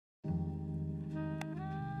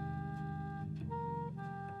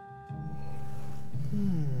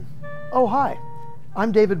Oh, hi.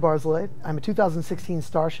 I'm David Barzelay. I'm a 2016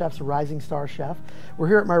 StarChefs Rising Star Chef. We're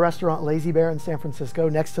here at my restaurant Lazy Bear in San Francisco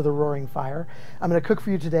next to the Roaring Fire. I'm going to cook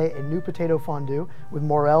for you today a new potato fondue with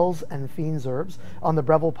morels and fiends herbs on the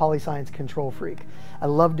Breville Polyscience Control Freak. I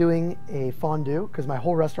love doing a fondue because my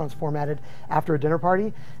whole restaurant's formatted after a dinner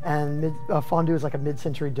party, and fondue is like a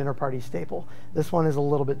mid-century dinner party staple. This one is a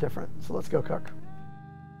little bit different, so let's go cook.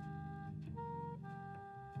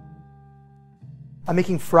 I'm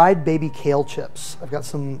making fried baby kale chips. I've got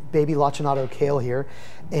some baby lacinato kale here,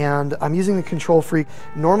 and I'm using the Control Freak.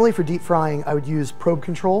 Normally for deep frying, I would use probe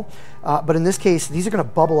control, but in this case, these are gonna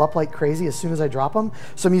bubble up like crazy as soon as I drop them.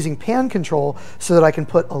 So I'm using pan control so that I can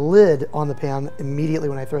put a lid on the pan immediately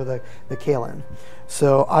when I throw the kale in.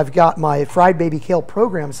 So I've got my fried baby kale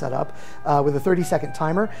program set up with a 30-second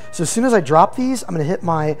timer. So as soon as I drop these, I'm gonna hit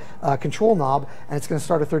my control knob, and it's gonna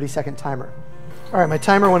start a 30-second timer. All right, my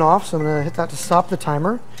timer went off, so I'm gonna hit that to stop the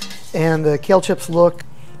timer. And the kale chips look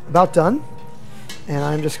about done, and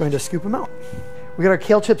I'm just going to scoop them out. We got our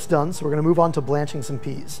kale chips done, so we're gonna move on to blanching some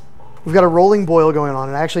peas. We've got a rolling boil going on,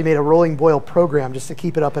 and I actually made a rolling boil program just to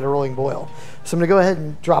keep it up at a rolling boil. So I'm gonna go ahead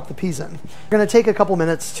and drop the peas in. We're gonna take a couple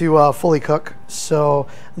minutes to fully cook, so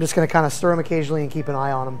I'm just gonna kind of stir them occasionally and keep an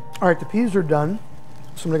eye on them. All right, the peas are done,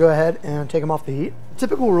 so I'm gonna go ahead and take them off the heat.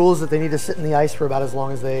 Typical rule is that they need to sit in the ice for about as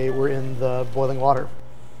long as they were in the boiling water.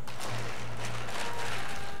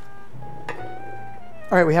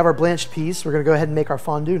 All right, we have our blanched peas, so we're gonna go ahead and make our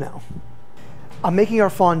fondue now. I'm making our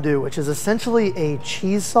fondue, which is essentially a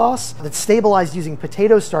cheese sauce that's stabilized using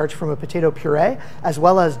potato starch from a potato puree, as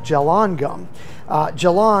well as gellan gum.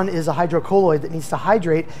 Gellan is a hydrocolloid that needs to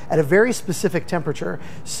hydrate at a very specific temperature,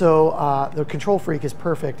 so the Control Freak is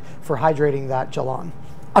perfect for hydrating that gellan.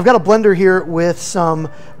 I've got a blender here with some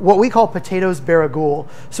what we call potatoes barragoule.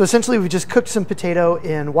 So essentially we just cooked some potato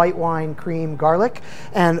in white wine, cream, garlic,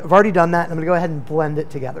 and I've already done that, and I'm gonna go ahead and blend it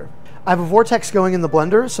together. I have a vortex going in the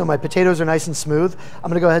blender, so my potatoes are nice and smooth. I'm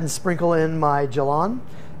gonna go ahead and sprinkle in my gellan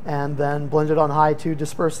and then blend it on high to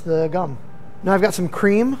disperse the gum. Now I've got some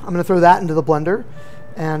cream. I'm gonna throw that into the blender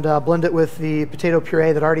and blend it with the potato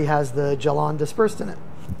puree that already has the gellan dispersed in it.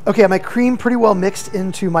 Okay, my cream pretty well mixed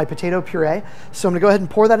into my potato puree, so I'm gonna go ahead and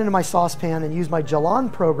pour that into my saucepan and use my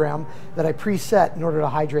gellan program that I preset in order to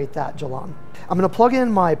hydrate that gellan. I'm gonna plug in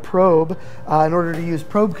my probe in order to use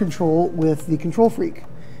probe control with the Control Freak.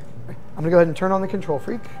 I'm gonna go ahead and turn on the Control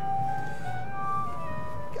Freak.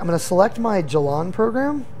 I'm gonna select my gellan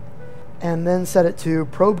program and then set it to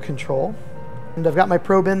probe control. And I've got my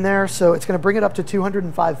probe in there, so it's going to bring it up to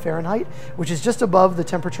 205 Fahrenheit, which is just above the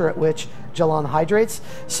temperature at which gellan hydrates.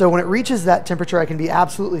 So when it reaches that temperature, I can be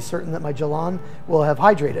absolutely certain that my gellan will have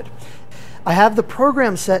hydrated. I have the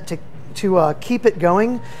program set to keep it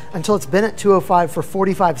going until it's been at 205 for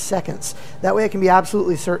 45 seconds. That way I can be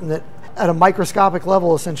absolutely certain that at a microscopic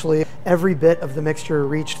level, essentially, every bit of the mixture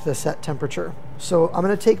reached the set temperature. So I'm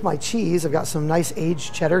gonna take my cheese, I've got some nice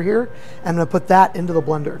aged cheddar here, and I'm gonna put that into the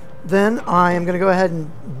blender. Then I am gonna go ahead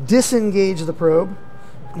and disengage the probe.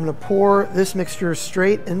 I'm gonna pour this mixture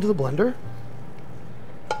straight into the blender.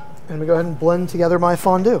 And I'm gonna go ahead and blend together my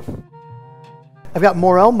fondue. I've got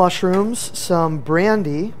morel mushrooms, some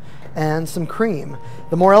brandy, and some cream.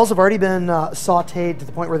 The morels have already been sauteed to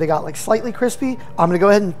the point where they got like slightly crispy. I'm gonna go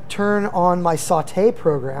ahead and turn on my saute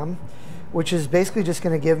program, which is basically just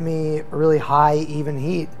gonna give me a really high, even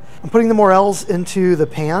heat. I'm putting the morels into the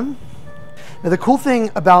pan. Now the cool thing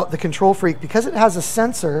about the Control Freak, because it has a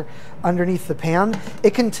sensor underneath the pan,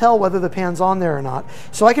 it can tell whether the pan's on there or not.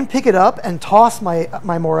 So I can pick it up and toss my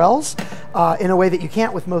morels in a way that you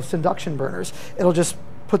can't with most induction burners. It'll just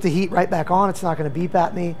put the heat right back on. It's not gonna beep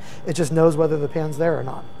at me. It just knows whether the pan's there or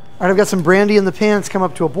not. All right, I've got some brandy in the pan. It's come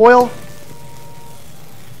up to a boil.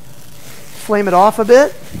 Flame it off a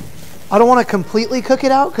bit. I don't wanna completely cook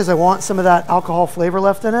it out because I want some of that alcohol flavor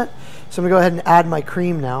left in it. So I'm gonna go ahead and add my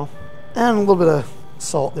cream now. And a little bit of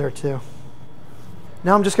salt there too.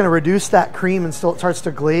 Now I'm just gonna reduce that cream until it starts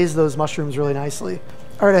to glaze those mushrooms really nicely.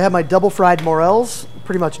 All right, I have my double fried morels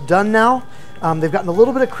pretty much done now. They've gotten a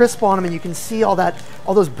little bit of crisp on them, and you can see all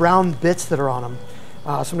those brown bits that are on them.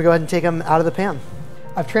 So I'm gonna go ahead and take them out of the pan.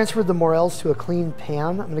 I've transferred the morels to a clean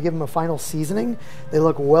pan. I'm gonna give them a final seasoning. They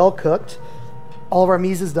look well cooked. All of our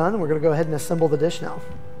mise is done, and we're gonna go ahead and assemble the dish now.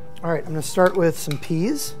 All right, I'm gonna start with some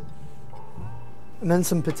peas, and then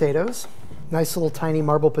some potatoes. Nice little tiny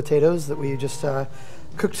marble potatoes that we just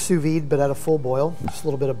cooked sous vide, but at a full boil. Just a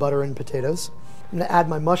little bit of butter and potatoes. I'm gonna add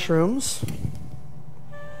my mushrooms.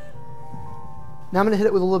 Now I'm gonna hit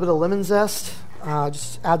it with a little bit of lemon zest.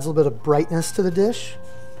 Just adds a little bit of brightness to the dish.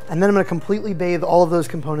 And then I'm gonna completely bathe all of those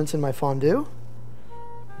components in my fondue.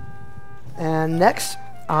 And next,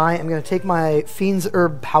 I am going to take my Fiend's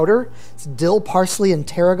Herb powder. It's dill, parsley, and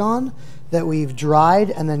tarragon that we've dried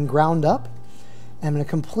and then ground up. And I'm going to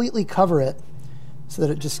completely cover it so that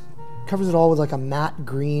it just covers it all with like a matte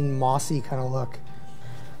green, mossy kind of look.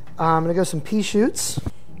 I'm going to go some pea shoots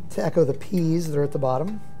to echo the peas that are at the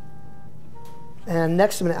bottom. And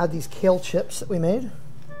next I'm going to add these kale chips that we made.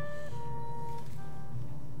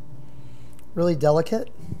 Really delicate.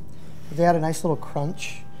 They add a nice little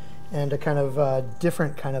crunch and a kind of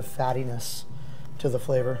different kind of fattiness to the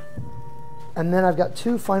flavor. And then I've got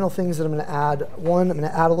two final things that I'm going to add. One, I'm going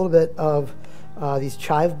to add a little bit of these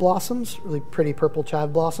chive blossoms, really pretty purple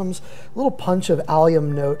chive blossoms, a little punch of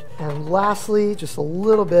allium note, and lastly, just a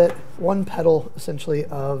little bit, one petal essentially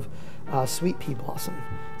of sweet pea blossom.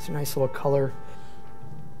 It's a nice little color.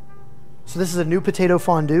 So this is a new potato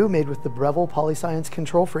fondue made with the Breville Polyscience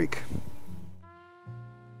Control Freak.